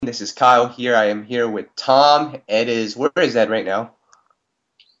This is Kyle here. I am here with Tom. Where is Ed right now?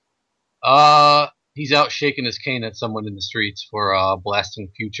 He's out shaking his cane at someone in the streets for blasting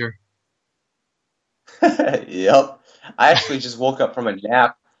Future. Yep. I actually just woke up from a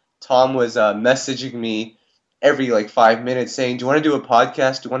nap. Tom was messaging me every like 5 minutes saying, "Do you want to do a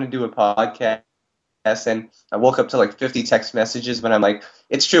podcast? Do you want to do a podcast?" And I woke up to like 50 text messages, but I'm like,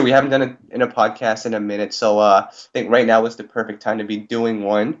 it's true. We haven't done it in a podcast in a minute, so I think right now is the perfect time to be doing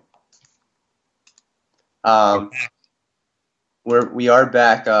one. Um, we are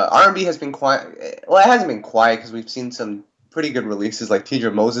back. R&B has been quiet. Well, it hasn't been quiet because we've seen some pretty good releases. Like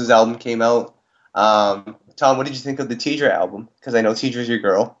Tidra Moses' album came out. Tom, what did you think of the Tidra album? Because I know Tidra's your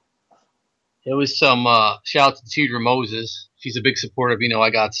girl. It was some shout out to Tidra Moses. She's a big supporter of I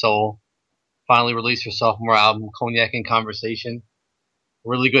Got Soul. Finally released her sophomore album, Cognac and Conversation.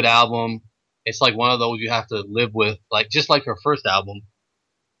 Really good album. It's like one of those you have to live with, like just like her first album.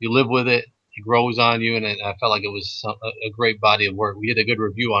 You live with it, it grows on you, and I felt like it was a great body of work. We did a good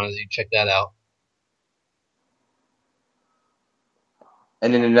review on it. You check that out.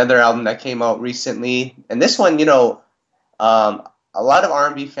 And then another album that came out recently, and this one, um, a lot of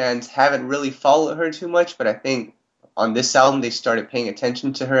R&B fans haven't really followed her too much, but I think on this album they started paying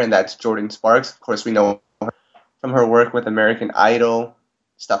attention to her, and that's Jordan Sparks. Of course, we know from her work with American Idol,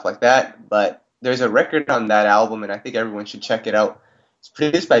 stuff like that. But there's a record on that album, and I think everyone should check it out. It's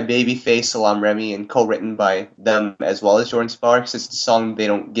produced by Babyface, Salam Remy, and co-written by them as well as Jordan Sparks. It's the song "They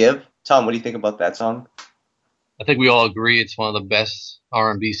Don't Give." Tom, what do you think about that song? I think we all agree it's one of the best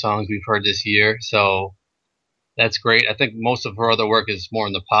R&B songs we've heard this year. So that's great. I think most of her other work is more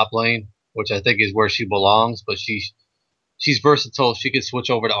in the pop lane, which I think is where she belongs. But she's versatile. She could switch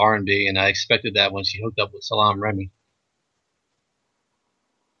over to R&B, and I expected that when she hooked up with Salam Remy.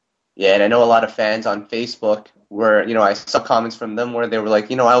 Yeah, and I know a lot of fans on Facebook were, I saw comments from them where they were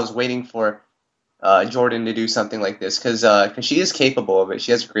like, I was waiting for Jordan to do something like this because she is capable of it.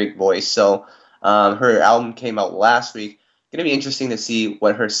 She has a great voice. So her album came out last week. Going to be interesting to see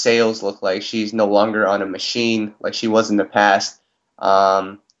what her sales look like. She's no longer on a machine like she was in the past.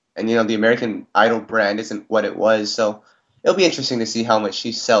 And the American Idol brand isn't what it was. So it'll be interesting to see how much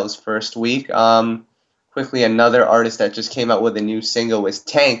she sells first week. Quickly, another artist that just came out with a new single was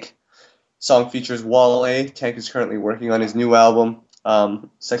Tank. Song features Wale. Tank is currently working on his new album,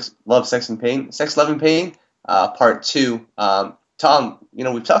 Sex and Pain, Sex, Love and Pain, Part Two. Tom,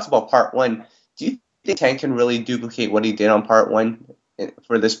 we've talked about Part One. Do you think Tank can really duplicate what he did on Part One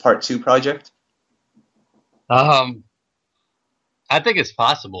for this Part Two project? Um, I think it's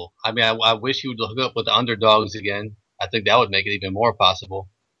possible. I mean, I wish he would hook up with the underdogs again. I think that would make it even more possible.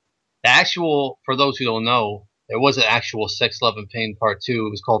 The actual, for those who don't know, there was an actual Sex, Love, and Pain Part 2. It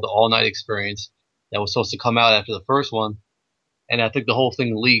was called The All Night Experience that was supposed to come out after the first one. And I think the whole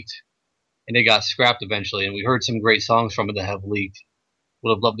thing leaked and it got scrapped eventually. And we heard some great songs from it that have leaked.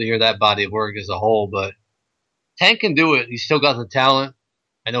 Would have loved to hear that body of work as a whole, but Tank can do it. He's still got the talent.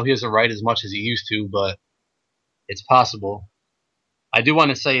 I know he doesn't write as much as he used to, but it's possible. I do want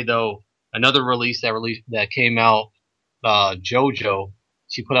to say though, another release that came out, JoJo.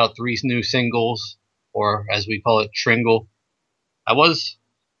 She put out three new singles, or as we call it, Tringle. I was,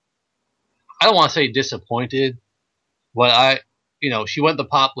 I don't want to say disappointed, but she went the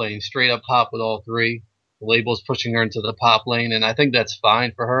pop lane, straight up pop with all three. The label's pushing her into the pop lane, and I think that's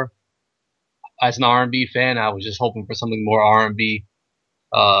fine for her. As an R&B fan, I was just hoping for something more R&B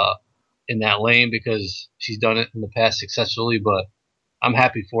uh, in that lane because she's done it in the past successfully. But I'm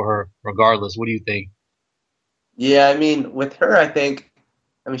happy for her regardless. What do you think? Yeah, I mean, with her,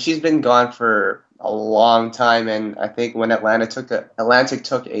 she's been gone for a long time, and I think when Atlantic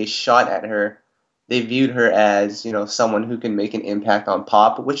took a shot at her, they viewed her as someone who can make an impact on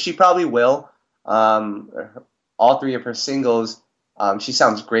pop, which she probably will. Um, all three of her singles, she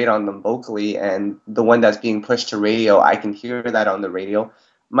sounds great on them vocally, and the one that's being pushed to radio, I can hear that on the radio.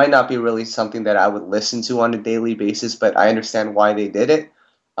 Might not be really something that I would listen to on a daily basis, but I understand why they did it.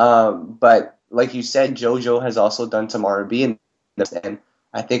 But like you said, JoJo has also done some R&B in this, and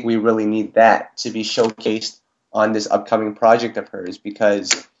I think we really need that to be showcased on this upcoming project of hers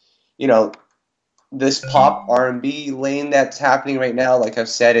because you know this pop R&B lane that's happening right now, like I've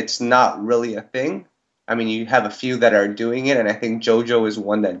said, it's not really a thing. I mean, you have a few that are doing it, and I think JoJo is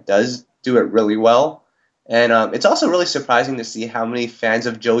one that does do it really well. And it's also really surprising to see how many fans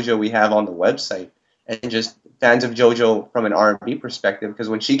of JoJo we have on the website, and just fans of JoJo from an R&B perspective. Because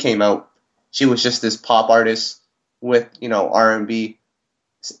when she came out, she was just this pop artist with R&B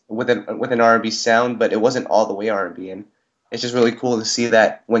with an R&B sound, but it wasn't all the way R&B. And it's just really cool to see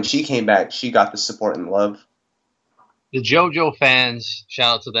that when she came back, she got the support and love. The JoJo fans,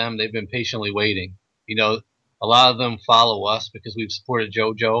 shout out to them. They've been patiently waiting. You know, a lot of them follow us because we've supported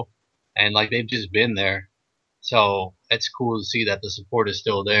JoJo, and like they've just been there. So it's cool to see that the support is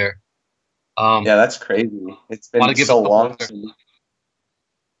still there. Yeah, that's crazy. It's Want been to give so long since.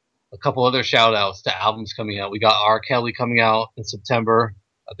 a couple other shout outs to albums coming out. We got R. Kelly coming out in September.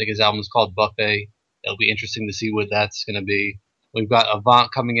 I think his album is called Buffet. It'll be interesting to see what that's going to be. We've got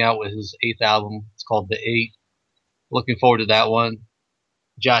Avant coming out with his eighth album. It's called The Eight. Looking forward to that one.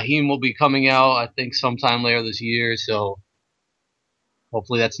 Jaheim will be coming out, I think, sometime later this year. So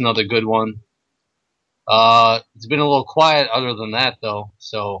hopefully that's another good one. It's been a little quiet other than that, though.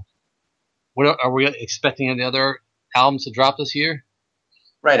 So what are we expecting any other albums to drop this year?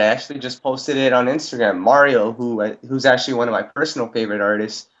 Right, I actually just posted it on Instagram. Mario, who's actually one of my personal favorite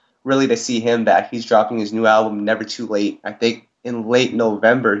artists, really to see him back. He's dropping his new album, Never Too Late. I think in late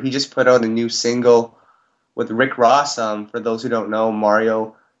November. He just put out a new single with Rick Ross. For those who don't know,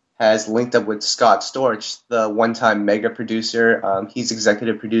 Mario has linked up with Scott Storch, the one-time mega producer. He's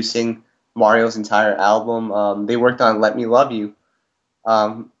executive producing Mario's entire album. They worked on Let Me Love You,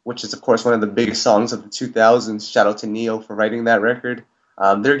 which is, of course, one of the biggest songs of the 2000s. Shout out to Neo for writing that record.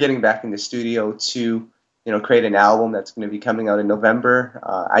 They're getting back in the studio to, create an album that's going to be coming out in November.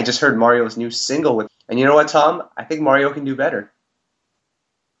 I just heard Mario's new single and you know what, Tom? I think Mario can do better.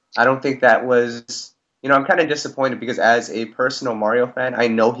 I don't think that was, I'm kind of disappointed because as a personal Mario fan, I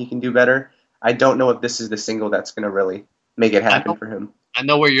know he can do better. I don't know if this is the single that's going to really make it happen for him. I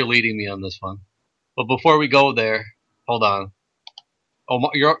know where you're leading me on this one. But before we go there, hold on.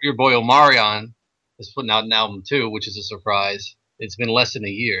 Your boy Omarion is putting out an album too, which is a surprise. It's been less than a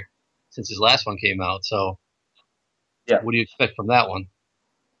year since his last one came out. So, yeah, what do you expect from that one?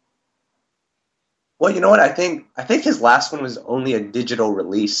 Well, you know what? I think his last one was only a digital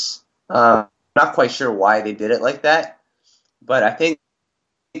release. Not quite sure why they did it like that, but I think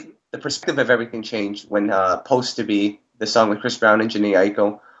the perspective of everything changed when "Post to Be," the song with Chris Brown and Jhené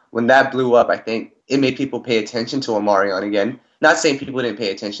Aiko, when that blew up. I think it made people pay attention to Omarion again. Not saying people didn't pay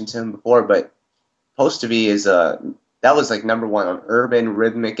attention to him before, but "Post to Be" is that was like number one on urban,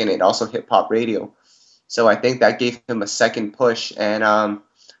 rhythmic, and also hip hop radio. So I think that gave him a second push. And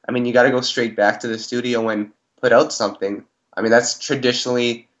I mean, you got to go straight back to the studio and put out something. I mean, that's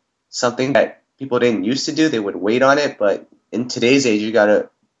traditionally something that people didn't used to do. They would wait on it, but in today's age, you got to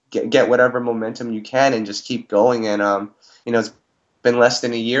get whatever momentum you can and just keep going. And it's been less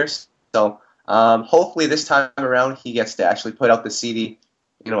than a year, so hopefully this time around he gets to actually put out the CD,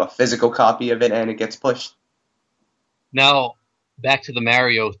 a physical copy of it, and it gets pushed. Now, back to the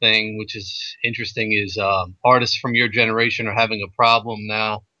Mario thing, which is interesting, is artists from your generation are having a problem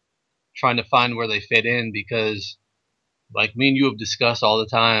now trying to find where they fit in because, like me and you have discussed all the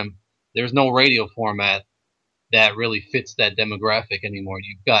time, there's no radio format that really fits that demographic anymore.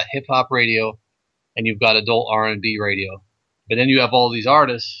 You've got hip hop radio and you've got adult R&B radio, but then you have all these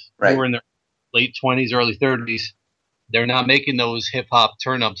artists Right. who are in their late 20s, early 30s. They're not making those hip hop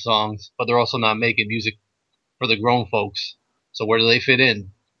turn up songs, but they're also not making music for the grown folks. So where do they fit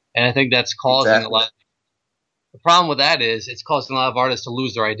in? And I think that's causing a lot. The problem with that is it's causing a lot of artists to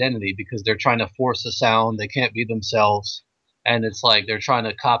lose their identity because they're trying to force a sound. They can't be themselves. And it's like they're trying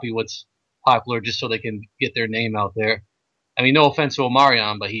to copy what's popular just so they can get their name out there. I mean, no offense to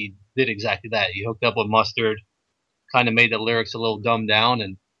Omarion, but he did exactly that. He hooked up with Mustard, kind of made the lyrics a little dumbed down.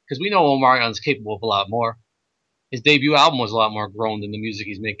 And because we know Omarion's capable of a lot more. His debut album was a lot more grown than the music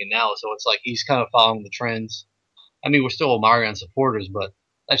he's making now. So it's like he's kind of following the trends. I mean, we're still Omarion supporters, but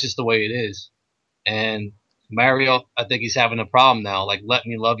that's just the way it is. And Mario, I think he's having a problem now. Like, Let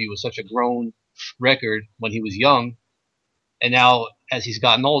Me Love You was such a grown record when he was young. And now, as he's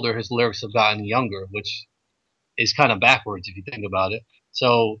gotten older, his lyrics have gotten younger, which is kind of backwards if you think about it.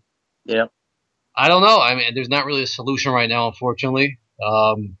 So, yeah, I don't know. I mean, there's not really a solution right now, unfortunately.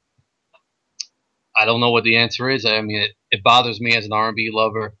 I don't know what the answer is. I mean, it bothers me as an R&B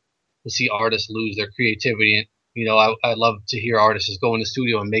lover to see artists lose their creativity. I love to hear artists just go in the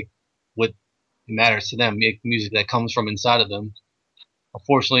studio and make what matters to them, make music that comes from inside of them.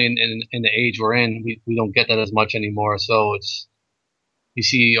 Unfortunately, in the age we're in, we don't get that as much anymore. So you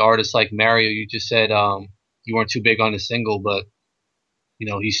see artists like Mario. You just said you weren't too big on the single, but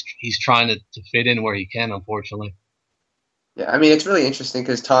he's trying to fit in where he can. Unfortunately. Yeah, I mean, it's really interesting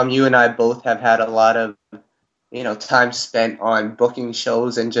because, Tom, you and I both have had a lot of, time spent on booking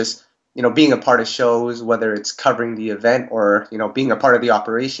shows and just, being a part of shows, whether it's covering the event or, being a part of the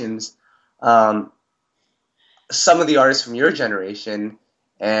operations. Some of the artists from your generation,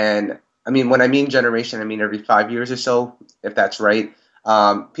 and I mean, when I mean generation, I mean every 5 years or so, if that's right.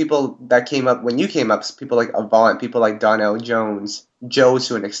 People that came up when you came up, people like Avant, people like Donnell Jones, Joe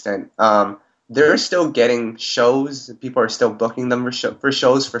to an extent. They're still getting shows. People are still booking them for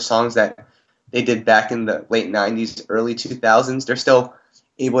shows for songs that they did back in the late 90s, early 2000s. They're still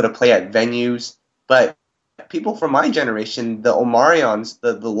able to play at venues. But people from my generation, the Omarions,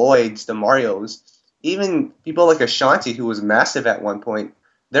 the Lloyds, the Marios, even people like Ashanti, who was massive at one point,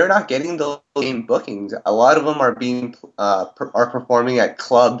 they're not getting those same bookings. A lot of them are being are performing at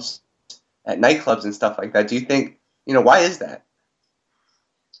clubs, at nightclubs and stuff like that. Do you think, why is that?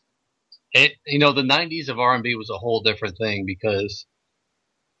 The 90s of R&B was a whole different thing because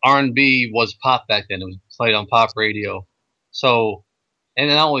R&B was pop back then. It was played on pop radio. So, and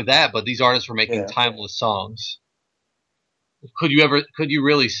not only that, but these artists were making timeless songs. Could you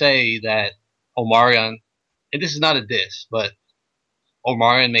really say that Omarion, and this is not a diss, but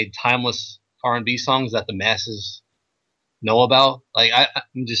Omarion made timeless R&B songs that the masses know about? Like,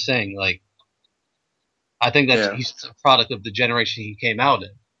 I'm just saying, like, I think that he's a product of the generation he came out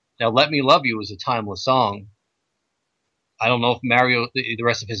in. Now, Let Me Love You is a timeless song. I don't know if Mario, the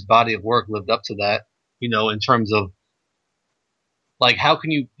rest of his body of work lived up to that, in terms of, like, how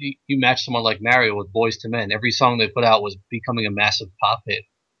can you match someone like Mario with Boyz II Men? Every song they put out was becoming a massive pop hit.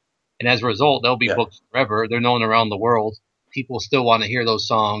 And as a result, they'll be booked forever. They're known around the world. People still want to hear those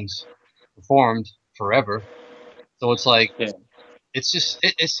songs performed forever. So it's like, it's just,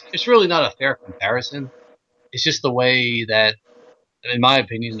 it's really not a fair comparison. It's just the way that, in my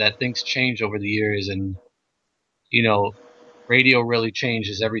opinion, that things change over the years, and radio really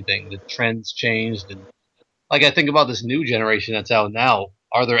changes everything. The trends changed, and like I think about this new generation that's out now.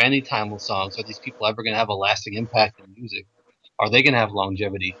 Are there any timeless songs? Are these people ever going to have a lasting impact in music? Are they going to have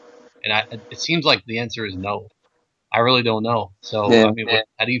longevity? And it seems like the answer is no. I really don't know. So I mean,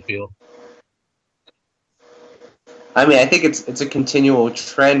 how do you feel? I mean, I think it's a continual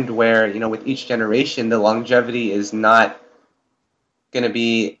trend where with each generation, the longevity is not going to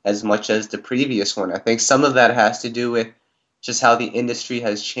be as much as the previous one. I think some of that has to do with just how the industry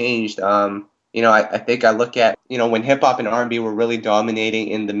has changed. I think I look at, when hip hop and R&B were really dominating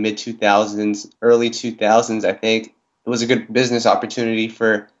in the mid 2000s, early 2000s, I think it was a good business opportunity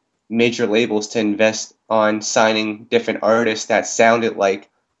for major labels to invest on signing different artists that sounded like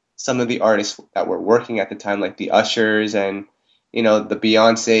some of the artists that were working at the time, like the Ushers and, the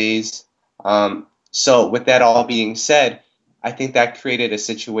Beyoncés. So with that all being said, I think that created a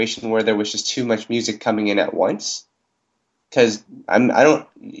situation where there was just too much music coming in at once. Because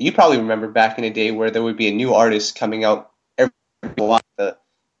you probably remember back in the day where there would be a new artist coming out every month, a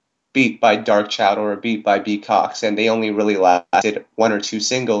beat by Darkchild or a beat by B Cox, and they only really lasted one or two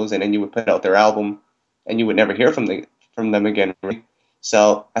singles, and then you would put out their album, and you would never hear from them again.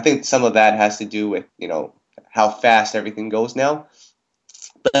 So I think some of that has to do with how fast everything goes now.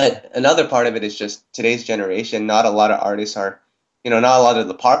 But another part of it is just today's generation. Not a lot of artists are, not a lot of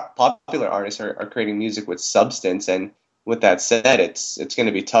the popular artists are creating music with substance. And with that said, it's going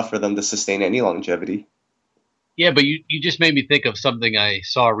to be tough for them to sustain any longevity. Yeah, but you just made me think of something I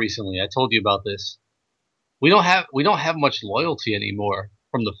saw recently. I told you about this. We don't have much loyalty anymore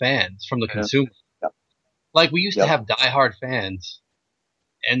from the fans, from the consumer. Yep. Like we used to have diehard fans,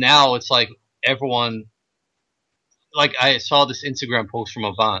 and now it's like everyone. Like I saw this Instagram post from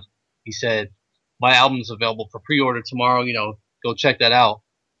Avant. He said, "My album's available for pre-order tomorrow. Go check that out."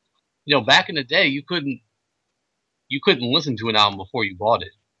 Back in the day, you couldn't listen to an album before you bought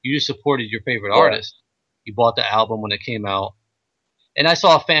it. You just supported your favorite artist. You bought the album when it came out. And I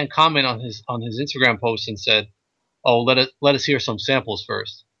saw a fan comment on his Instagram post and said, "Oh, let us hear some samples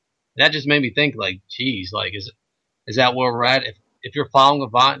first." And that just made me think, like, geez, like is that where we're at? If you're following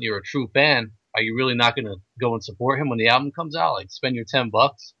Avant and you're a true fan, are you really not going to go and support him when the album comes out? Like, spend your $10?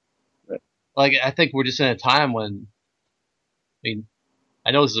 Right. Like, I think we're just in a time when,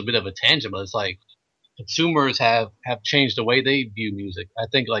 I know this is a bit of a tangent, but it's like consumers have changed the way they view music. I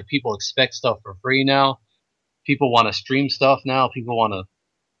think like people expect stuff for free now. People want to stream stuff now. People want to,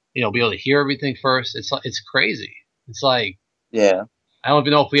 be able to hear everything first. It's crazy. It's like, I don't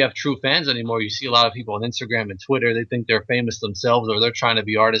even know if we have true fans anymore. You see a lot of people on Instagram and Twitter. They think they're famous themselves, or they're trying to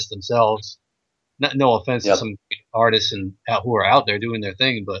be artists themselves. No offense to some artists who are out there doing their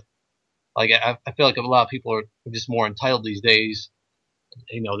thing, but like I feel like a lot of people are just more entitled these days.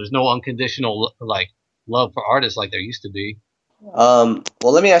 There's no unconditional like love for artists like there used to be. Well,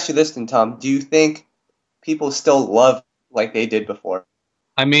 let me ask you this then, Tom. Do you think people still love like they did before?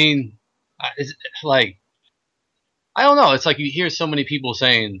 I mean, it's like I don't know. It's like you hear so many people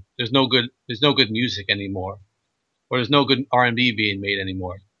saying there's no good music anymore, or there's no good R&B being made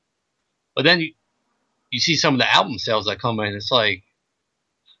anymore. But then you see some of the album sales that come in. It's like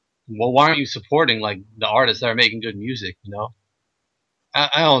well, why aren't you supporting like the artists that are making good music? You know,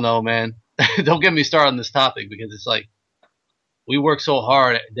 I don't know, man. Don't get me started on this topic because it's like we work so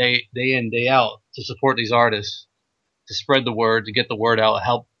hard day in day out to support these artists, to spread the word, to get the word out,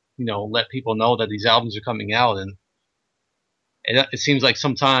 help let people know that these albums are coming out, and it seems like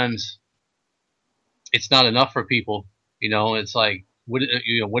sometimes it's not enough for people. It's like what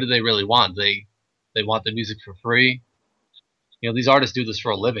do they really want? They want the music for free. These artists do this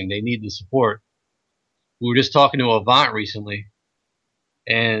for a living. They need the support. We were just talking to Avant recently,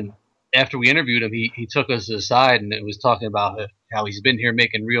 and after we interviewed him, he took us aside and it was talking about how he's been here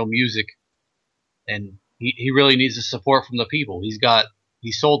making real music, and he really needs the support from the people.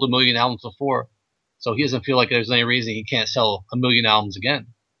 He sold 1 million albums before, so he doesn't feel like there's any reason he can't sell 1 million albums again.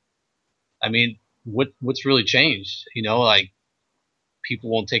 I mean, what's really changed? Like people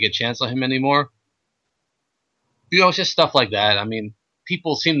won't take a chance on him anymore. It's just stuff like that. I mean,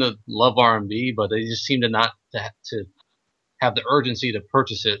 people seem to love R&B, but they just seem to not to have the urgency to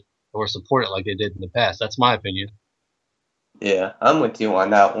purchase it or support it like they did in the past. That's my opinion. Yeah, I'm with you on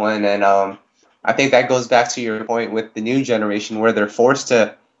that one, and I think that goes back to your point with the new generation where they're forced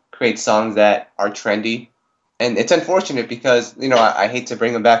to create songs that are trendy, and it's unfortunate because I hate to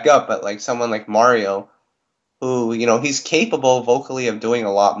bring him back up, but like someone like Mario, who he's capable vocally of doing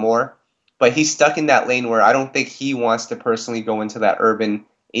a lot more, but he's stuck in that lane where I don't think he wants to personally go into that urban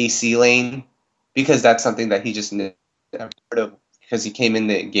AC lane because that's something that he just never heard of because he came in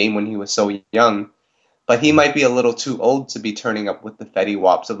the game when he was so young. But he might be a little too old to be turning up with the Fetty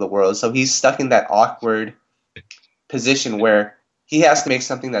Waps of the world. So he's stuck in that awkward position where he has to make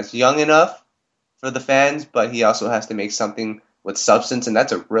something that's young enough for the fans, but he also has to make something with substance, and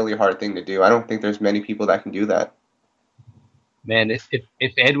that's a really hard thing to do. I don't think there's many people that can do that. Man, if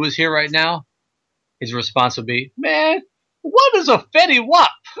Ed was here right now, his response would be, "Man, what is a Fetty Wap?"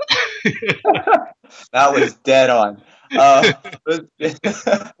 That was dead on.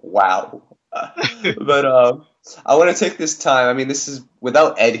 Wow. But I want to take this time. I mean, this is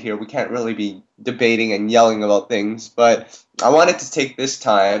without Ed here. We can't really be debating and yelling about things. But I wanted to take this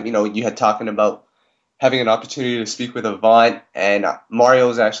time. You had talking about having an opportunity to speak with Avant, and Mario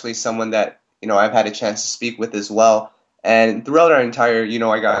is actually someone that I've had a chance to speak with as well. And throughout our entire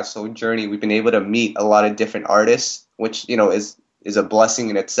I Got Soul journey, we've been able to meet a lot of different artists, which is a blessing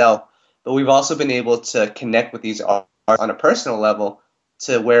in itself. But we've also been able to connect with these artists on a personal level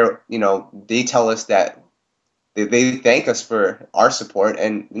to where they tell us that they thank us for our support,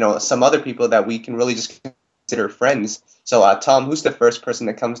 and some other people that we can really just consider friends. So Tom, who's the first person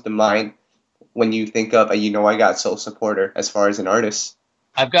that comes to mind when you think of a I Got Soul supporter as far as an artist?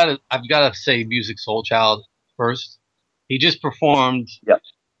 I've got to say Musiq Soulchild first. He just performed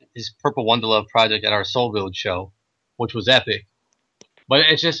his Purple Wonderlove project at our Soul Village show, which was epic. But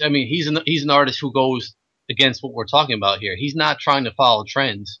it's just, I mean, he's an artist who goes against what we're talking about here. He's not trying to follow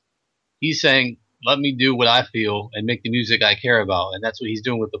trends. He's saying, let me do what I feel and make the music I care about. And that's what he's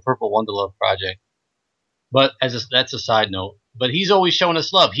doing with the Purple Wonderlove project. But that's a side note. But he's always showing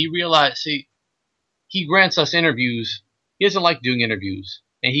us love. He realized, he grants us interviews. He doesn't like doing interviews.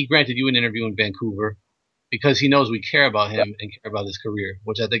 And he granted you an interview in Vancouver because he knows we care about him and care about his career,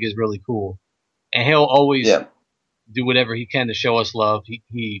 which I think is really cool. And he'll always do whatever he can to show us love.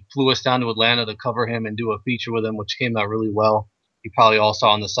 He flew us down to Atlanta to cover him and do a feature with him, which came out really well. You probably all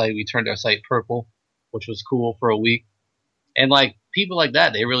saw on the site. We turned our site purple, which was cool for a week. And like people like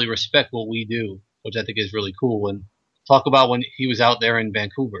that, they really respect what we do, which I think is really cool. And talk about when he was out there in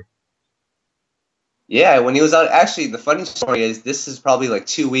Vancouver. Yeah, when he was out, actually, the funny story is this is probably like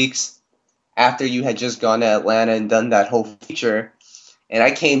 2 weeks after you had just gone to Atlanta and done that whole feature. And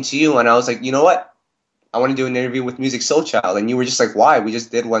I came to you and I was like, you know what? I want to do an interview with Musiq Soulchild. And you were just like, why? We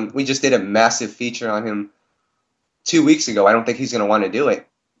just did a massive feature on him 2 weeks ago. I don't think he's going to want to do it.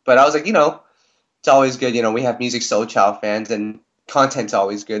 But I was like, it's always good. We have Musiq Soulchild fans and content's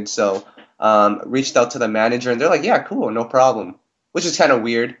always good. So reached out to the manager and they're like, yeah, cool, no problem. Which is kind of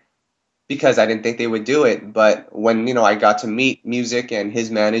weird because I didn't think they would do it. But when, I got to meet Musiq and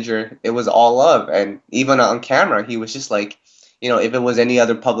his manager, it was all love. And even on camera, he was just like, if it was any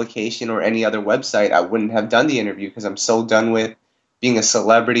other publication or any other website, I wouldn't have done the interview because I'm so done with being a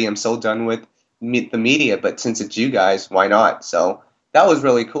celebrity. I'm so done with the media. But since it's you guys, why not? So that was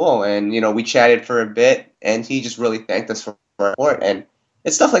really cool. And, we chatted for a bit and he just really thanked us for our support. And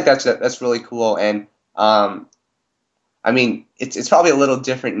it's stuff like that that's really cool. And, I mean, it's probably a little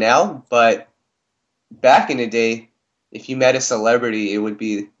different now, but back in the day, if you met a celebrity, it would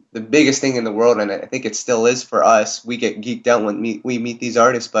be the biggest thing in the world, and I think it still is for us. We get geeked out when we meet these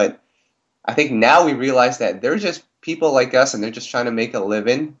artists, but I think now we realize that they're just people like us, and they're just trying to make a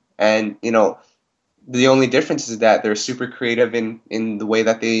living, And the only difference is that they're super creative in the way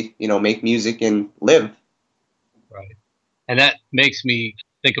that they make music and live. Right. And that makes me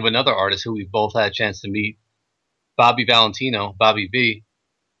think of another artist who we both had a chance to meet, Bobby Valentino, Bobby V.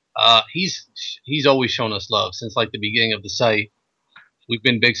 He's always shown us love since like the beginning of the site. We've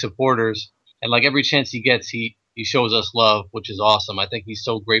been big supporters, and like every chance he gets, he shows us love, which is awesome. I think he's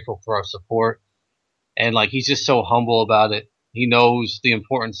so grateful for our support, and like he's just so humble about it. He knows the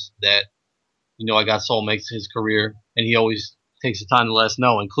importance that I Got Soul makes his career, and he always takes the time to let us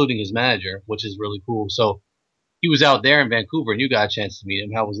know, including his manager, which is really cool. So he was out there in Vancouver, and you got a chance to meet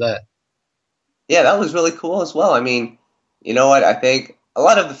him. How was that? Yeah, that was really cool as well. I mean, you know what? I think a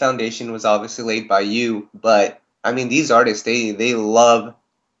lot of the foundation was obviously laid by you, but I mean, these artists, they love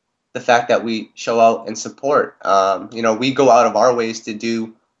the fact that we show out and support. We go out of our ways to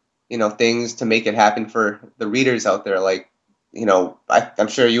do, things to make it happen for the readers out there. Like, I'm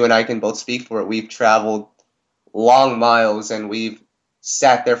sure you and I can both speak for it. We've traveled long miles and we've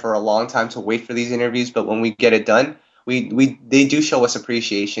sat there for a long time to wait for these interviews, but when we get it done, we they do show us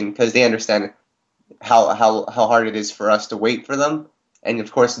appreciation because they understand how hard it is for us to wait for them. And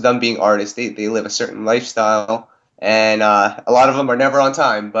of course, them being artists, they live a certain lifestyle, and a lot of them are never on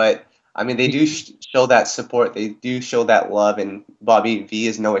time. But I mean, they do show that support, they do show that love, and Bobby V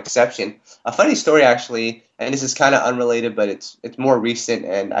is no exception. A funny story, actually, and this is kind of unrelated, but it's more recent,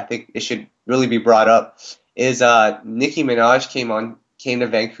 and I think it should really be brought up. Is Nicki Minaj came to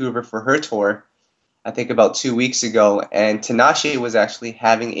Vancouver for her tour, I think about 2 weeks ago, and Tinashe was actually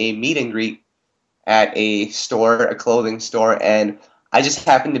having a meet and greet at a store, a clothing store, and I just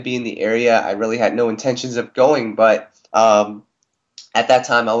happened to be in the area. I really had no intentions of going, but at that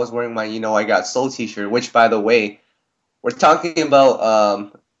time I was wearing my I Got Soul t-shirt, which, by the way, we're talking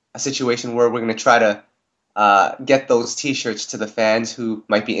about a situation where we're going to try to get those t-shirts to the fans who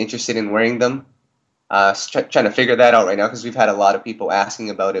might be interested in wearing them. Trying to figure that out right now because we've had a lot of people asking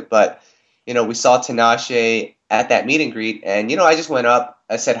about it. But, we saw Tinashe at that meet and greet, and, I just went up,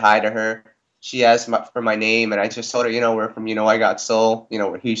 I said hi to her. She asked for my name, and I just told her, we're from, I Got Soul,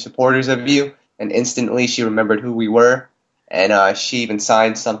 we're huge supporters of you. And instantly she remembered who we were, and she even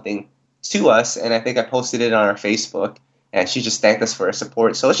signed something to us, and I think I posted it on our Facebook, and she just thanked us for her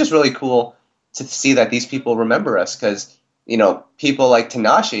support. So it's just really cool to see that these people remember us because, people like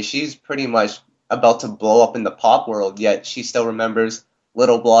Tinashe, she's pretty much about to blow up in the pop world, yet she still remembers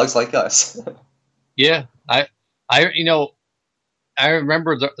little blogs like us. Yeah, I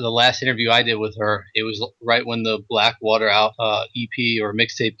remember the last interview I did with her. It was right when the Blackwater EP or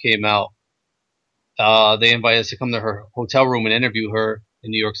mixtape came out. They invited us to come to her hotel room and interview her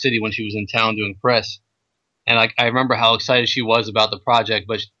in New York City when she was in town doing press. And I remember how excited she was about the project,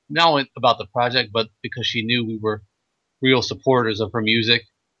 but not only about the project, but because she knew we were real supporters of her music.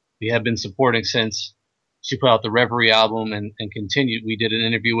 We had been supporting since she put out the Reverie album and continued. We did an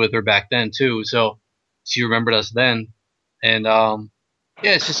interview with her back then too, so she remembered us then. And yeah,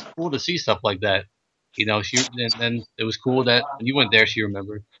 it's just cool to see stuff like that. And it was cool that when you went there, she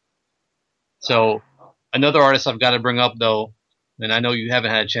remembered. So another artist I've got to bring up though, and I know you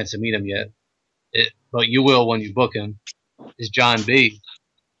haven't had a chance to meet him yet, but you will when you book him, is Jon B.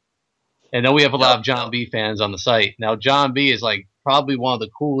 And then we have a lot of Jon B fans on the site. Now Jon B is like probably one of the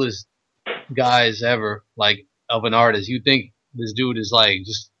coolest guys ever, like of an artist. You think this dude is like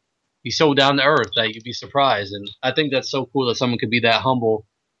he's so down to earth that you'd be surprised. And I think that's so cool that someone could be that humble.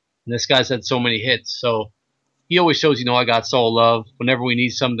 And this guy's had so many hits. So he always shows, I Got Soul love. Whenever we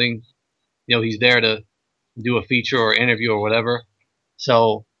need something, he's there to do a feature or interview or whatever.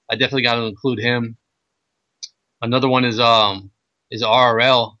 So I definitely got to include him. Another one is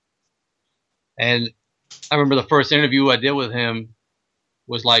RRL. And I remember the first interview I did with him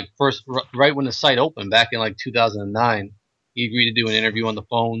was like right when the site opened back in like 2009. He agreed to do an interview on the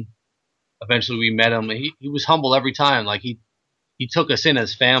phone. Eventually we met him, and he was humble every time. Like he took us in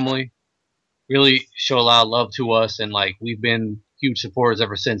as family, really showed a lot of love to us, and like we've been huge supporters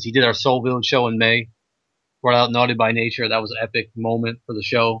ever since. He did our Soul Village show in May, brought out Naughty by Nature. That was an epic moment for the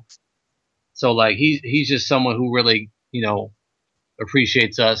show. So like he's just someone who really,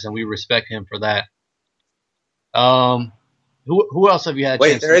 appreciates us, and we respect him for that. Who else have you had?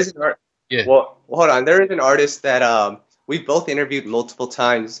 Wait, there is an yeah. Well, hold on. There is an artist that we've both interviewed multiple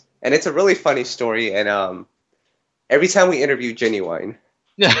times, and it's a really funny story. And every time we interview Genuine,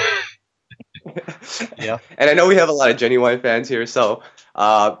 yeah. And I know we have a lot of Genuine fans here, so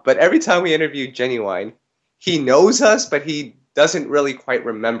but every time we interview Genuine, he knows us, but he doesn't really quite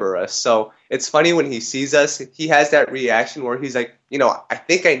remember us. So it's funny when he sees us, he has that reaction where he's like, I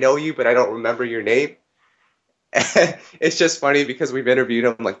think I know you, but I don't remember your name. It's just funny because we've interviewed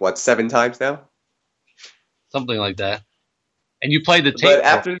him like what 7 times now. something like that. And you played the But tape for him.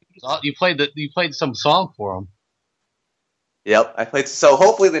 after, You played some song for him. yep, I played. So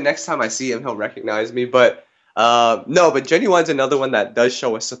hopefully the next time I see him, he'll recognize me. But no, but Genuine's another one that does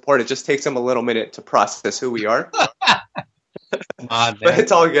show us support. It just takes him a little minute to process who we are, Come on, but man.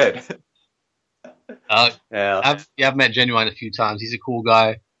 it's all good. Uh, Yeah, I've met Genuine a few times. He's a cool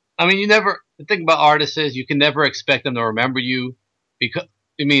guy. I mean, the thing about artists is you can never expect them to remember you because,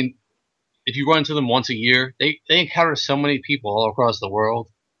 I mean, if you run into them once a year, they encounter so many people all across the world.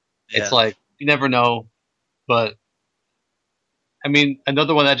 It's yeah, like, you never know. But, I mean,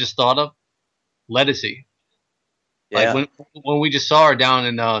 another one I just thought of, Ledisi. Like yeah. when we just saw her down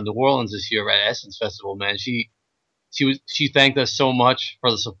in New Orleans this year at Essence Festival, man, she thanked us so much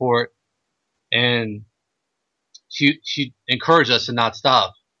for the support, and she encouraged us to not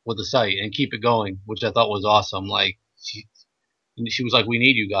stop with the site and keep it going, which I thought was awesome. Like she was like, "We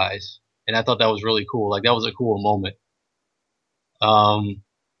need you guys," and I thought that was really cool. Like that was a cool moment. Um,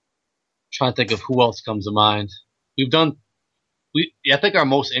 trying to think of who else comes to mind. We've done I think our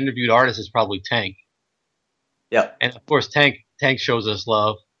most interviewed artist is probably Tank, Yep. and of course Tank shows us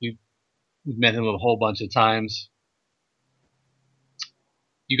love. We've met him a whole bunch of times.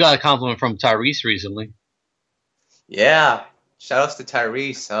 You got a compliment from Tyrese recently. Yeah, shout outs to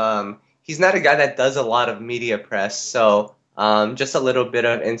Tyrese. He's not a guy that does a lot of media press, so just a little bit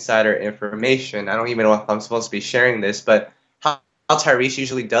of insider information. I don't even know if I'm supposed to be sharing this, but how Tyrese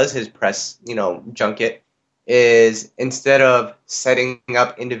usually does his press, junket is instead of setting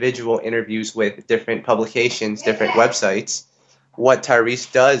up individual interviews with different publications, different websites, what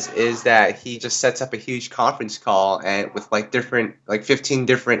Tyrese does is that he just sets up a huge conference call and with like 15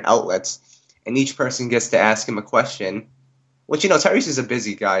 different outlets, and each person gets to ask him a question. Which Tyrese is a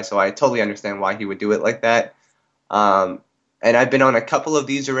busy guy, so I totally understand why he would do it like that. Um, and I've been on a couple of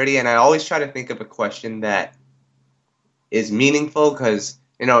these already, and I always try to think of a question that is meaningful because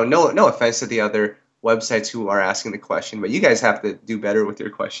no offense to the other websites who are asking the question, but you guys have to do better with your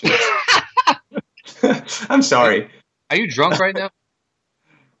questions. I'm Are you, sorry. are you drunk right now?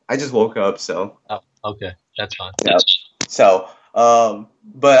 I just woke up, so Oh, okay, that's fine. yeah. So,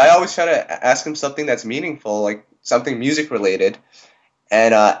 but I always try to ask him something that's meaningful, like something music related,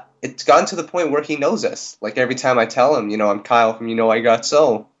 and it's gotten to the point where he knows us. Like every time I tell him, I'm Kyle from I Got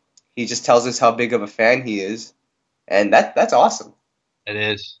Soul, he just tells us how big of a fan he is, and that's awesome. It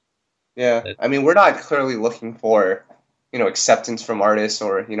is. Yeah, It, I mean, we're not clearly looking for, acceptance from artists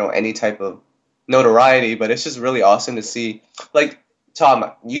or, any type of notoriety, but it's just really awesome to see. Like,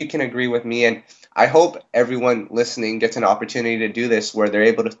 Tom, you can agree with me, and I hope everyone listening gets an opportunity to do this where they're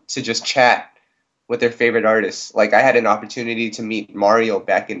able to just chat with their favorite artists. Like, I had an opportunity to meet Mario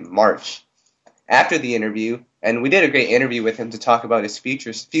back in March after the interview, and we did a great interview with him to talk about his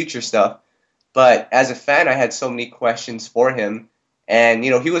future stuff. But as a fan, I had so many questions for him. And,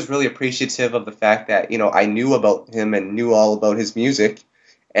 he was really appreciative of the fact that, I knew about him and knew all about his music.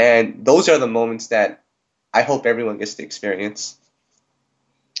 And those are the moments that I hope everyone gets to experience.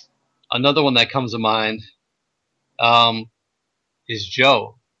 Another one that comes to mind um, is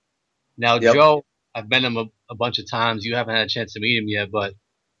Joe. Now, Yep. Joe, I've met him a bunch of times. You haven't had a chance to meet him yet, but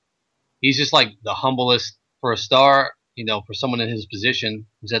he's just like the humblest for a star. For someone in his position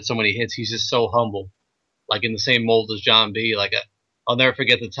who's had so many hits, he's just so humble. Like in the same mold as John B. Like I'll never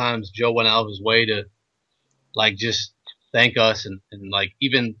forget the times Joe went out of his way to like just thank us and like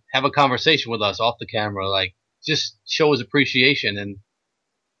even have a conversation with us off the camera, like just show his appreciation. And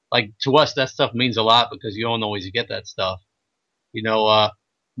like to us, that stuff means a lot because you don't always get that stuff. You know,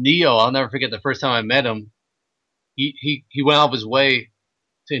 Neo, I'll never forget the first time I met him. He went out of his way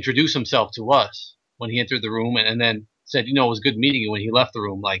to introduce himself to us when he entered the room and then said, it was good meeting you when he left the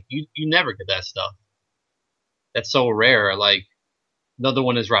room. Like you never get that stuff. That's so rare. Like another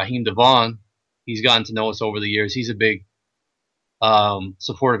one is Raheem Devon. He's gotten to know us over the years. He's a big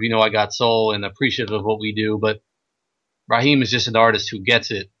supporter of I Got Soul and appreciative of what we do. But Raheem is just an artist who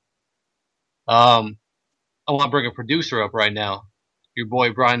gets it. I want to bring a producer up right now, your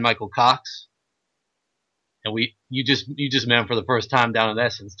boy Brian Michael Cox, and you just met him for the first time down in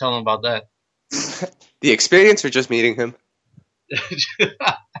Essence. Tell him about that. The experience or just meeting him?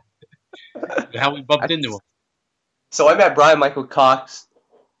 How we bumped into him. So I met Brian Michael Cox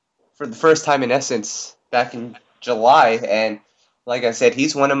for the first time in Essence back in July, and like I said,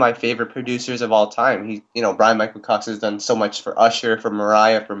 he's one of my favorite producers of all time. Brian Michael Cox has done so much for Usher, for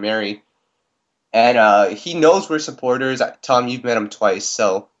Mariah, for Mary, and he knows we're supporters. Tom, you've met him twice,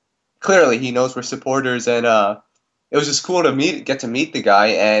 so clearly he knows we're supporters, and it was just cool to get to meet the guy,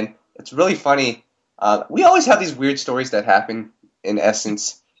 and it's really funny. We always have these weird stories that happen in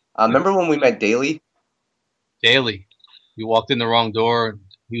Essence. Remember when we met Daly? Daily. He walked in the wrong door.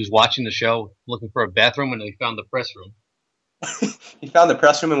 He was watching the show, looking for a bathroom, and he found the press room. He found the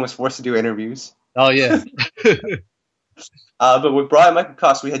press room and was forced to do interviews. Oh yeah. But with Brian Michael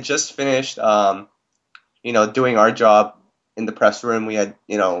Cox, we had just finished, doing our job in the press room. We had,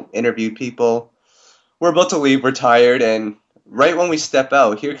 interviewed people. We're about to leave. We're tired, and right when we step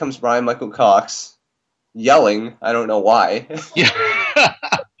out, here comes Brian Michael Cox, yelling. I don't know why. Yeah.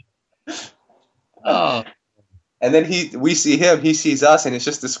 Oh. And then we see him. He sees us, and it's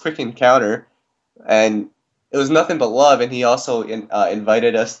just this quick encounter, and it was nothing but love. And he also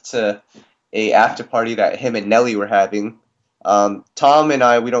invited us to a after party that him and Nelly were having. Tom and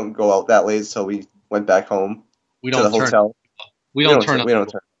I, we don't go out that late, so we went back home We to don't the turn. hotel. We don't turn up. We don't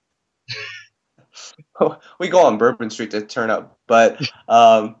turn. We go on Bourbon Street to turn up. But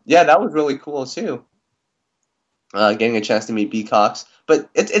yeah, that was really cool too. Getting a chance to meet B Cox, but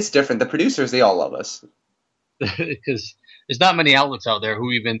it's different. The producers, they all love us. Because there's not many outlets out there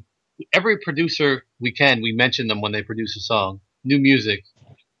who even every producer we mention them when they produce a song, new music,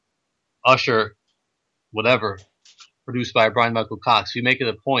 Usher, whatever, produced by Brian Michael Cox. We make it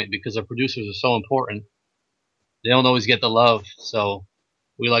a point because the producers are so important. They don't always get the love, so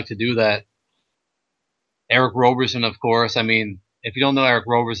we like to do that. Eric Roberson, of course. I mean, if you don't know Eric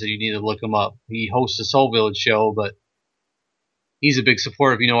Roberson, you need to look him up. He hosts the Soul Village show, but he's a big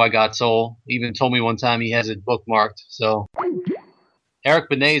supporter of You Know I Got Soul. He even told me one time he has it bookmarked. So Eric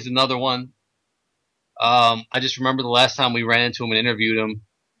Benet is another one. I just remember the last time we ran into him and interviewed him,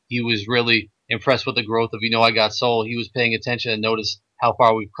 he was really impressed with the growth of You Know I Got Soul. He was paying attention and noticed how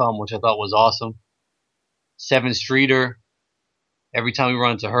far we've come, which I thought was awesome. Seven Streeter. Every time we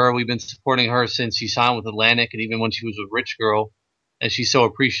run into her, we've been supporting her since she signed with Atlantic and even when she was with Rich Girl. And she's so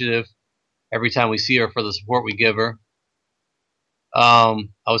appreciative every time we see her for the support we give her. I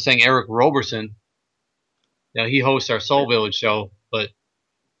was saying Eric Roberson. He hosts our Soul Village show,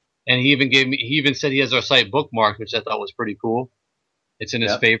 and he even said he has our site bookmarked, which I thought was pretty cool. It's in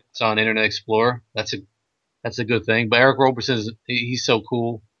his favorites on Internet Explorer. That's a good thing. But Eric Roberson he's so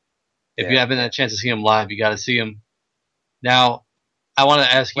cool. If you haven't had a chance to see him live, you got to see him. Now, I want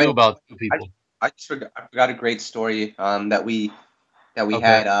to ask you about two people. I forgot a great story that we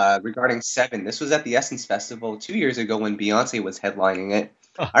had regarding Seven. This was at the Essence Festival 2 years ago when Beyonce was headlining it.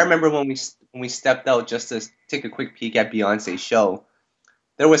 I remember when we stepped out just to take a quick peek at Beyonce's show.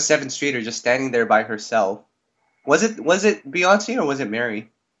 There was Seven Streeter just standing there by herself. Was it Beyonce or was it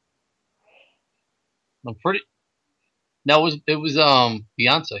Mary? No, it was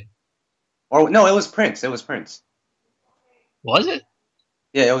Beyonce. Or no, it was Prince. It was Prince. Was it?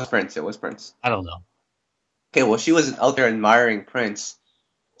 Yeah, it was Prince. It was Prince. I don't know. Okay, well, she was out there admiring Prince,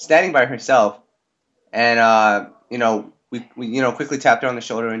 standing by herself, and we quickly tapped her on the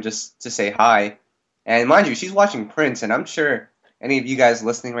shoulder and just to say hi. And mind you, she's watching Prince, and I'm sure any of you guys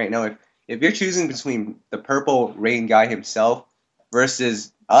listening right now, if you're choosing between the Purple Rain guy himself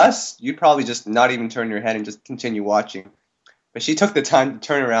versus us, you'd probably just not even turn your head and just continue watching. But she took the time to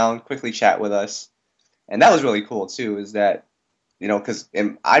turn around, quickly chat with us, and that was really cool too. Is that because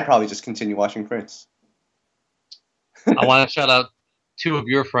I'd probably just continue watching Prince. I want to shout out two of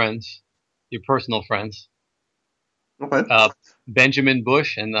your friends, your personal friends. Okay. Benjamin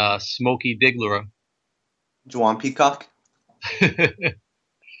Bush and Smokey Diglera. Juwan Peacock.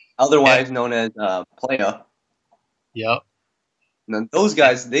 Otherwise known as Playa. Yep. Now, those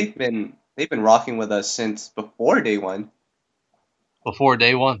guys, they've been rocking with us since before day one. Before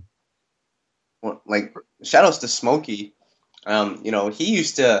day one. Well, like, shout outs to Smokey. He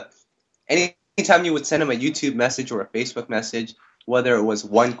used to, anytime you would send him a YouTube message or a Facebook message, whether it was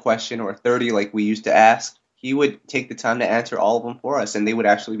one question or 30 like we used to ask, he would take the time to answer all of them for us, and they would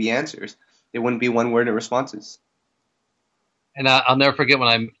actually be answers. They wouldn't be one-worded responses. And I'll never forget when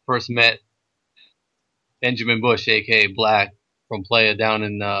I first met Benjamin Bush, a.k.a. Black, from Playa down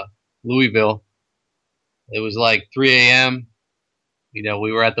in Louisville. It was like 3 a.m.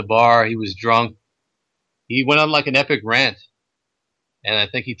 We were at the bar. He was drunk. He went on like an epic rant. And I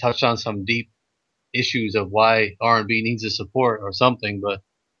think he touched on some deep issues of why R&B needs the support or something. But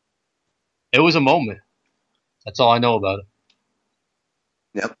it was a moment. That's all I know about it.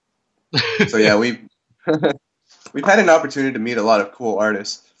 Yep. So yeah, we've had an opportunity to meet a lot of cool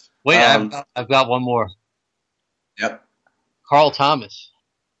artists. Wait, I've got one more. Yep. Carl Thomas.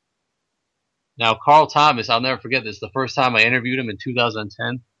 Now, Carl Thomas, I'll never forget this. The first time I interviewed him in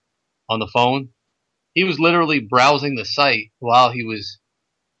 2010 on the phone, he was literally browsing the site while he was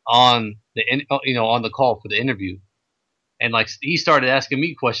on the call for the interview. and like he started asking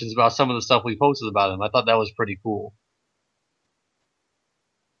me questions about some of the stuff we posted about him. I thought that was pretty cool.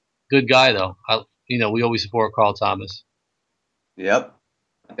 Good guy though. We always support Carl Thomas. Yep,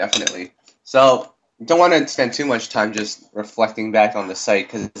 definitely. So, don't want to spend too much time just reflecting back on the site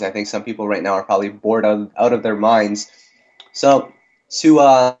because I think some people right now are probably bored out of their minds. So,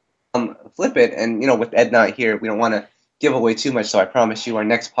 to flip it, and with Ed not here, we don't want to give away too much. So, I promise you, our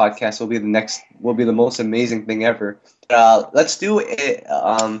next podcast will be the most amazing thing ever. Let's do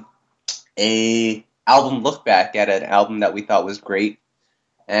a album look back at an album that we thought was great.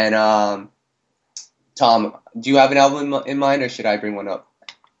 And Tom, do you have an album in mind, or should I bring one up?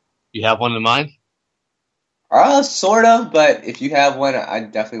 You have one in mind? Sort of, but if you have one,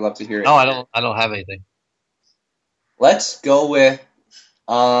 I'd definitely love to hear it. No, I don't have anything. Let's go with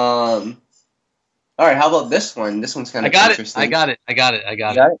all right, how about this one? This one's kind of interesting. I got it. I got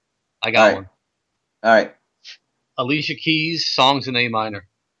one. All right. Alicia Keys, Songs in A minor.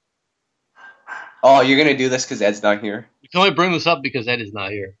 Oh, you're going to do this because Ed's not here? We can only bring this up because Ed is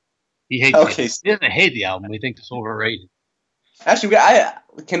not here. He hates it. He doesn't hate the album. He thinks it's overrated. Actually,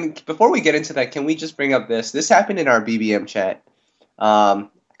 before we get into that, can we just bring up this? This happened in our BBM chat a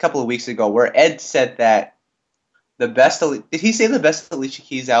couple of weeks ago, where Ed said that did he say the best Alicia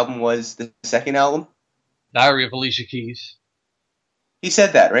Keys album was the second album? Diary of Alicia Keys. He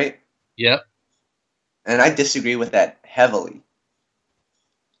said that, right? Yep. And I disagree with that heavily.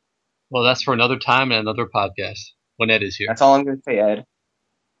 Well, that's for another time and another podcast when Ed is here. That's all I'm going to say, Ed.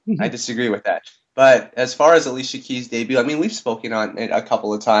 I disagree with that. But as far as Alicia Keys' debut, I mean, we've spoken on it a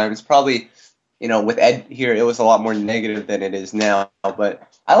couple of times. Probably, with Ed here, it was a lot more negative than it is now. But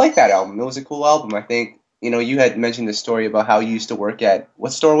I like that album. It was a cool album. I think, you had mentioned the story about how you used to work at,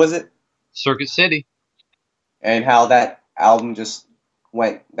 what store was it? Circuit City. And how that album just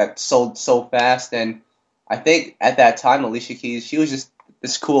sold so fast. And I think at that time, Alicia Keys, she was just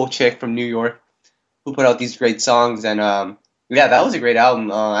this cool chick from New York who put out these great songs. And, yeah, that was a great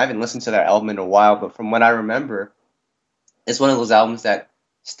album. I haven't listened to that album in a while, but from what I remember, it's one of those albums that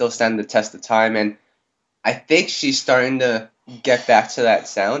still stand the test of time. And I think she's starting to get back to that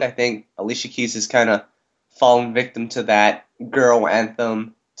sound. I think Alicia Keys has kind of fallen victim to that girl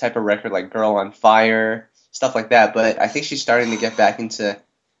anthem type of record, like Girl on Fire, stuff like that. But I think she's starting to get back into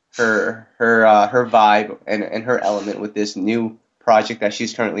her vibe and her element with this new project that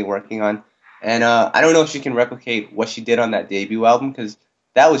she's currently working on. And I don't know if she can replicate what she did on that debut album, because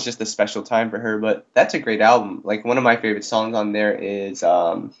that was just a special time for her. But that's a great album. Like, one of my favorite songs on there is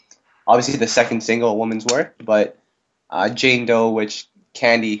obviously the second single, A Woman's Worth, but Jane Doe, which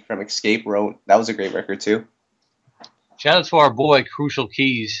Candy from Escape wrote. That was a great record too. Shout out to our boy Crucial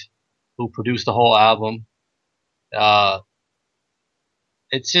Keys, who produced the whole album.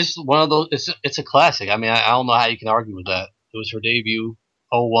 It's just one of those. It's a classic. I mean, I don't know how you can argue with that. It was her debut,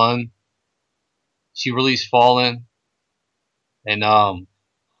 01. She released Fallen, and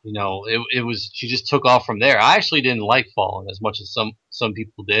it was, she just took off from there. I actually didn't like Fallen as much as some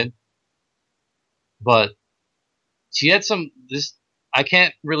people did, but she had I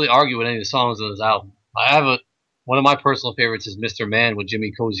can't really argue with any of the songs on this album. I have one of my personal favorites is Mr. Man with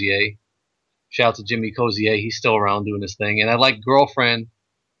Jimmy Cozier. Shout out to Jimmy Cozier, he's still around doing his thing. And I like Girlfriend,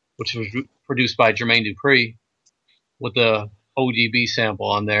 which was produced by Jermaine Dupri, with the ODB sample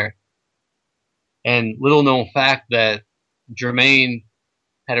on there. And little known fact that Jermaine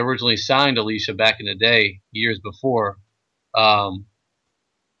had originally signed Alicia back in the day, years before, I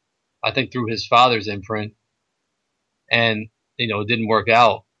think through his father's imprint, and it didn't work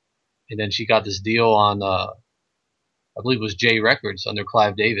out. And then she got this deal on, I believe it was J Records under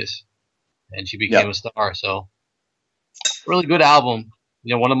Clive Davis, and she became a star. So, really good album.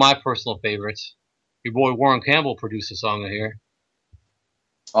 One of my personal favorites. Your boy Warren Campbell produced a song in here.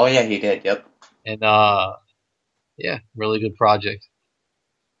 Oh yeah, he did. Yep. And really good project.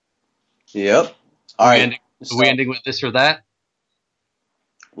 Yep. All right. Are we ending with this or that?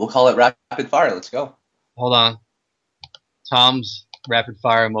 We'll call it rapid fire. Let's go. Hold on. Tom's rapid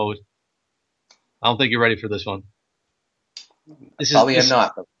fire mode. I don't think you're ready for this one. Probably am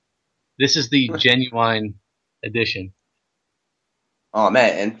not. This is the Genuine edition. Oh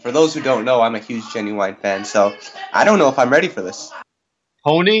man, and for those who don't know, I'm a huge Genuine fan, so I don't know if I'm ready for this.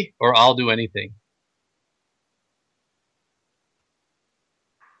 Pony or I'll Do Anything?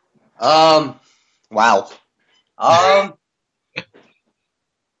 Wow.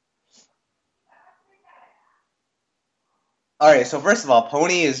 All right, so first of all,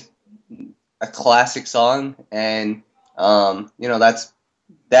 Pony is a classic song, and that's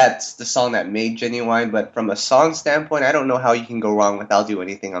the song that made Genuine. But from a song standpoint, I don't know how you can go wrong with "I'll Do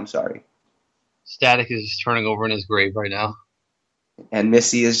Anything." I'm sorry. Static is turning over in his grave right now. And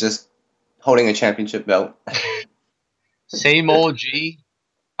Missy is just holding a championship belt. Same old G.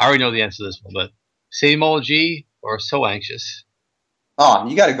 I already know the answer to this one, but same old G or So Anxious? Oh,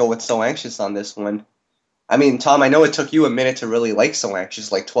 you got to go with So Anxious on this one. I mean, Tom, I know it took you a minute to really like So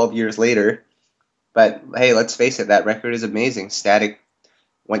Anxious, like 12 years later. But hey, let's face it, that record is amazing. Static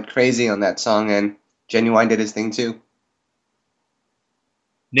went crazy on that song, and Genuine did his thing too.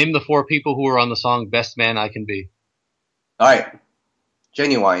 Name the 4 people who were on the song Best Man I Can Be. All right,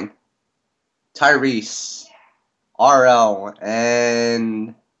 Genuine, Tyrese, RL,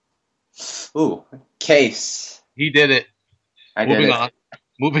 and Case. He did it. I did it.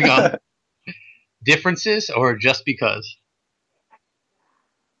 Moving on. Differences or just because?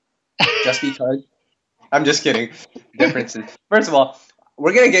 Just because? I'm just kidding. Differences. First of all,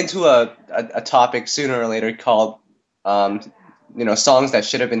 we're gonna get into a topic sooner or later called songs that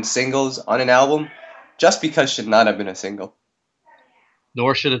should have been singles on an album. Just because should not have been a single.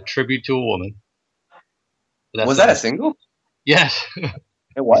 Nor should a tribute to a woman. Was that a single? Yes.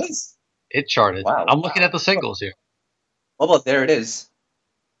 It was? It charted. Wow. I'm looking at the singles here. What about There It Is?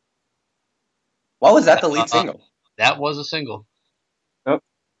 Why was that the lead single? That was a single. Oh.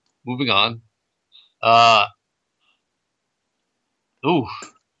 Moving on.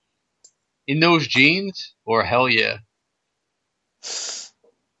 In Those Jeans or Hell Yeah?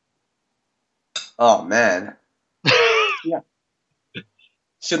 Oh man. Yeah.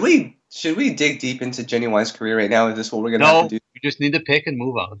 Should we dig deep into Genuine's career right now? Is this what we're gonna have to do? No, you just need to pick and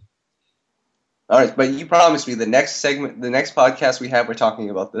move on. All right, but you promised me the next segment, the next podcast we have, we're talking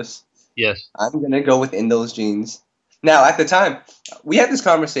about this. Yes. I'm gonna go with In Those Jeans. Now, at the time, we had this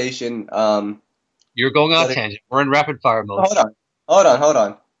conversation. You're going off tangent. We're in rapid fire mode. Hold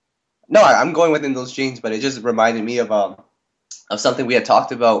on. No, I'm going with In Those Jeans, but it just reminded me of something we had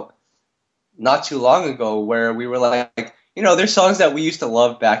talked about not too long ago, where we were like, there's songs that we used to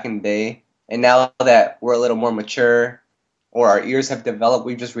love back in the day, and now that we're a little more mature, or our ears have developed,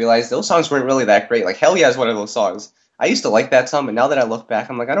 we've just realized those songs weren't really that great. Like Hell Yeah is one of those songs. I used to like that song, but now that I look back,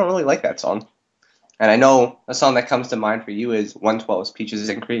 I'm like, I don't really like that song. And I know a song that comes to mind for you is 112's Peaches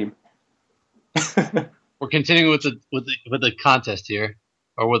and Cream. We're continuing with the contest here,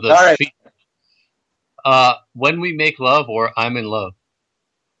 or with the. All right. When We Make Love or I'm in Love.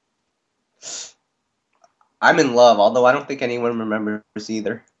 I'm in Love, although I don't think anyone remembers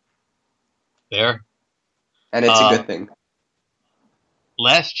either. There. And it's a good thing.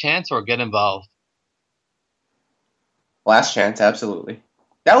 Last Chance or Get Involved? Last Chance, absolutely.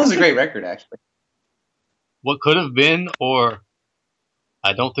 That was a great record, actually. What Could Have Been, or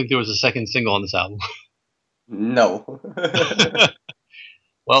I don't think there was a second single on this album. No.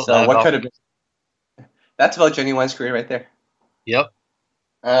 Well, so what could have been? That's about Genuine's career right there. Yep.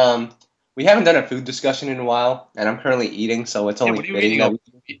 We haven't done a food discussion in a while, and I'm currently eating, so it's only fitting that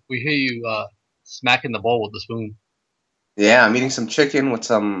we hear you smacking the bowl with the spoon. Yeah, I'm eating some chicken with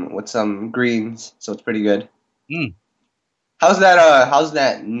some greens, so it's pretty good. Mm. How's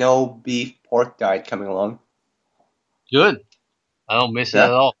that no beef pork diet coming along? Good. I don't miss it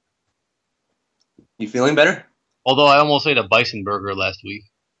at all. You feeling better? Although I almost ate a bison burger last week.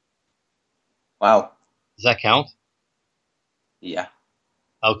 Wow. Does that count? Yeah.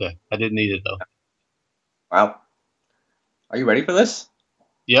 Okay. I didn't eat it though. Wow. Are you ready for this?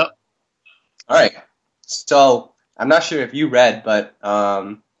 Yep. All right. So I'm not sure if you read, but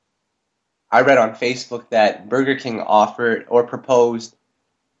I read on Facebook that Burger King offered or proposed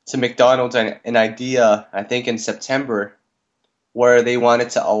to McDonald's an idea, I think in September, where they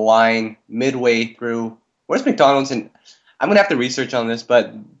wanted to align midway through. Where's McDonald's? And I'm going to have to research on this,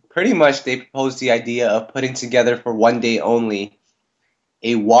 but pretty much they proposed the idea of putting together for one day only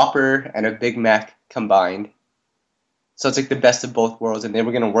a Whopper and a Big Mac combined. So it's like the best of both worlds, and they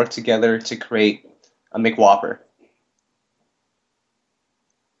were going to work together to create a McWhopper.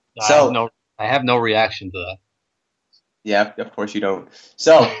 I have no reaction to that. Yeah, of course you don't.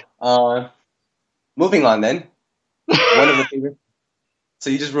 So, moving on then. One of the favorite. So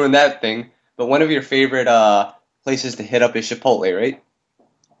you just ruined that thing. But one of your favorite places to hit up is Chipotle, right?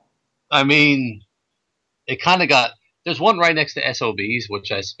 I mean, it kind of got. There's one right next to SOB's,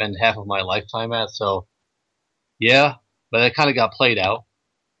 which I spend half of my lifetime at. So, yeah, but it kind of got played out,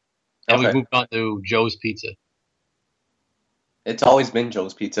 and we moved on to Joe's Pizza. It's always been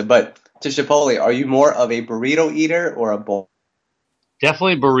Joe's Pizza, but to Chipotle, are you more of a burrito eater or a bowl?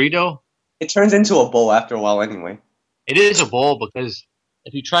 Definitely burrito. It turns into a bowl after a while anyway. It is a bowl because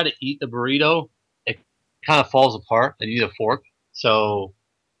if you try to eat the burrito, it kind of falls apart and you need a fork. So,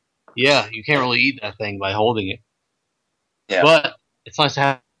 yeah, you can't really eat that thing by holding it. Yeah. But it's nice to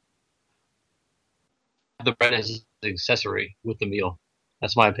have the bread as an accessory with the meal.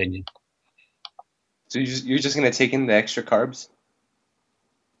 That's my opinion. So you're just gonna take in the extra carbs?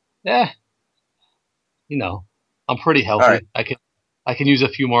 Yeah, I'm pretty All right, healthy. I can use a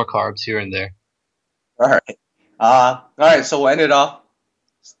few more carbs here and there. all right. All right. So we'll end it off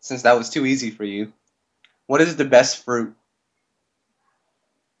since that was too easy for you. What is the best fruit?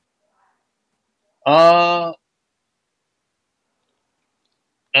 Uh,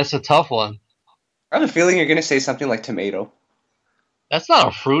 that's a tough one. I have a feeling you're gonna say something like tomato. That's not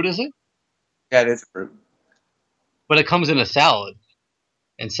a fruit, is it? Yeah, it is a fruit. But it comes in a salad,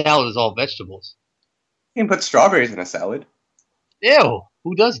 and salad is all vegetables. You can put strawberries in a salad. Ew,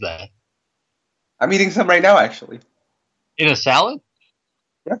 who does that? I'm eating some right now, actually. In a salad?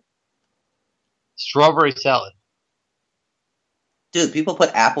 Yeah. Strawberry salad. Dude, people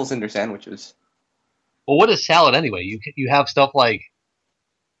put apples in their sandwiches. Well, what is salad anyway? You have stuff like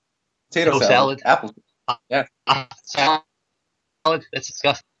Potato no salad, salad, apples. Yeah, salad. That's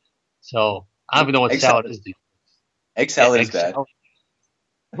disgusting. So I don't even know what egg salad salad. is. Egg salad is Egg bad. salad.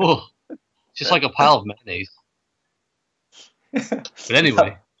 Ugh, just like a pile of mayonnaise. But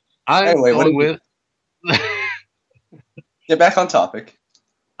anyway, I'm Anyway, what going is it? with. Get back on topic.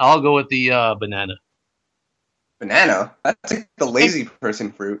 I'll go with the banana. Banana. That's like the lazy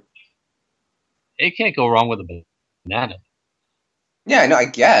person fruit. It can't go wrong with a banana. Yeah, no, I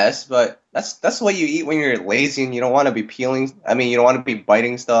guess, but that's what you eat when you're lazy and you don't want to be peeling. I mean, you don't want to be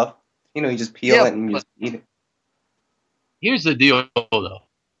biting stuff. You just peel Yeah, it and you but just eat it. here's the deal, though.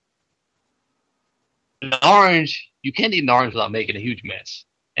 An orange, you can't eat an orange without making a huge mess.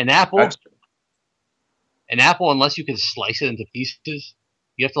 An apple, That's true. an apple, unless you can slice it into pieces,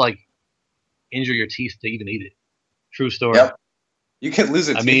 you have to like injure your teeth to even eat it. True story. Yep. You could lose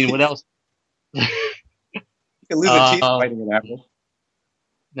a I teeth. mean, what else? You could lose a teeth uh, biting an apple.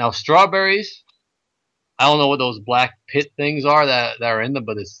 Now strawberries, I don't know what those black pit things are that are in them,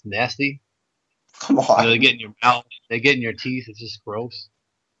 but it's nasty. Come They on. get in your mouth, they get in your teeth. It's just gross.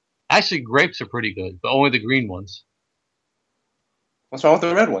 Actually, grapes are pretty good, but only the green ones. What's wrong with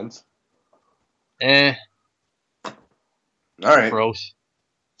the red ones? Eh, All right. gross.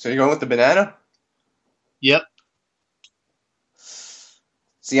 So you're going with the banana? Yep.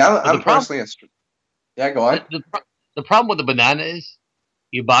 See, I'm, But I'm personally a. Yeah, go on. the problem with the banana is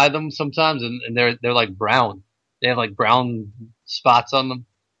you buy them sometimes and they're like brown. They have like brown spots on them.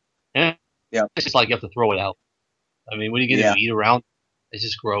 And Yeah. it's just like you have to throw it out. I mean, what are you gonna Yeah, do? Eat around? It's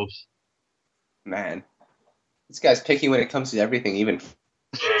just gross. man. This guy's picky when it comes to everything, even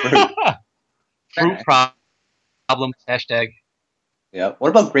fruit. Fruit problems. Hashtag. Yeah. What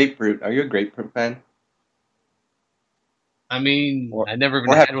about grapefruit? Are you a grapefruit fan? I mean, Or I never even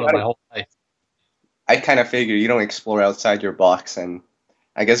or have had you one in had my it? whole life. I kind of figure you don't explore outside your box, and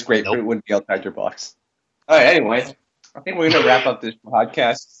I guess Nope. grapefruit wouldn't be outside your box. All right. Anyway, I think we're gonna wrap up this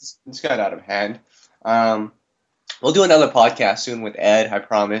podcast. It's got out of hand. Um, we'll do another podcast soon with Ed, I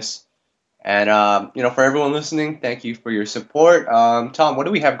promise. And for everyone listening, thank you for your support. Tom, what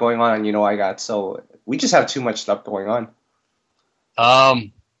do we have going on? We just have too much stuff going on.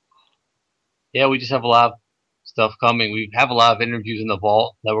 Um, yeah, we just have a lot of stuff coming. We have a lot of interviews in the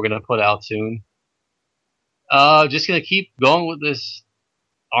vault that we're gonna put out soon. Just gonna keep going with this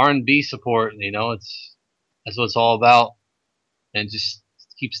R&B support. That's what it's all about, and just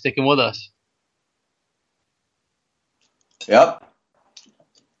keep sticking with us. Yep.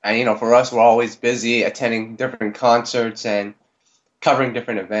 And for us, we're always busy attending different concerts and covering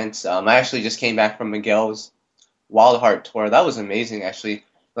different events. I actually just came back from Miguel's Wild Heart tour. That was amazing, actually.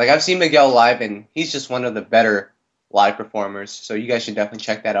 Like I've seen Miguel live, and he's just one of the better live performers. So you guys should definitely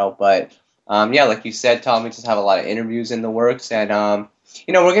check that out. But yeah, like you said, Tom, we just have a lot of interviews in the works, and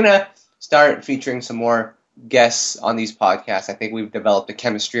we're gonna start featuring some more guests on these podcasts. I think we've developed a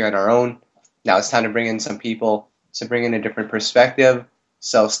chemistry on our own. Now it's time to bring in some people to bring in a different perspective.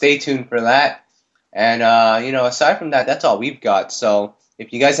 So stay tuned for that. And aside from that, that's all we've got. So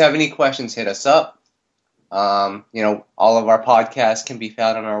if you guys have any questions, hit us up. All of our podcasts can be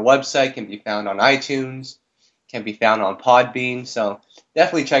found on our website, can be found on iTunes, can be found on Podbean. So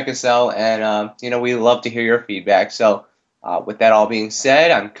definitely check us out, and we love to hear your feedback. So with that all being said,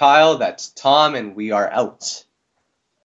 I'm Kyle, that's Tom, and we are out.